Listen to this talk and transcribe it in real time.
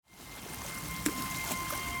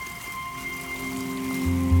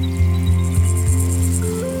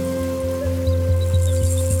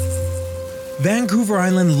Vancouver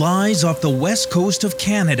Island lies off the west coast of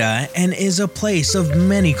Canada and is a place of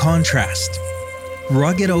many contrasts.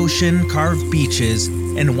 Rugged ocean, carved beaches,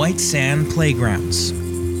 and white sand playgrounds.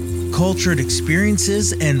 Cultured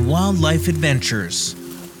experiences and wildlife adventures.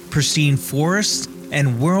 Pristine forests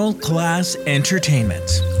and world-class entertainment.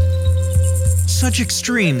 Such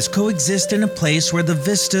extremes coexist in a place where the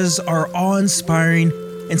vistas are awe-inspiring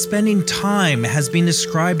and spending time has been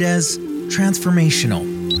described as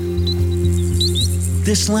transformational.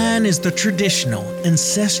 This land is the traditional,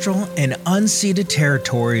 ancestral, and unceded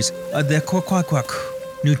territories of the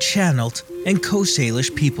Kwakwaka'wakw, Nuu-Channel, and Coast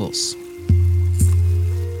Salish peoples.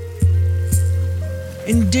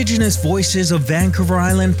 Indigenous Voices of Vancouver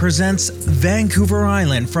Island presents Vancouver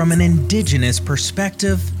Island from an Indigenous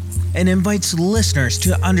perspective and invites listeners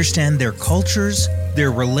to understand their cultures,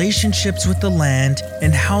 their relationships with the land,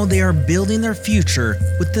 and how they are building their future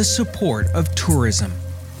with the support of tourism.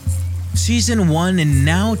 Season 1 and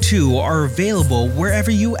now 2 are available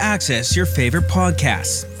wherever you access your favorite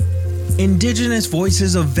podcasts. Indigenous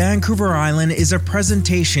Voices of Vancouver Island is a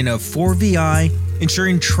presentation of 4VI,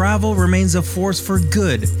 ensuring travel remains a force for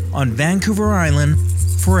good on Vancouver Island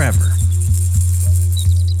forever.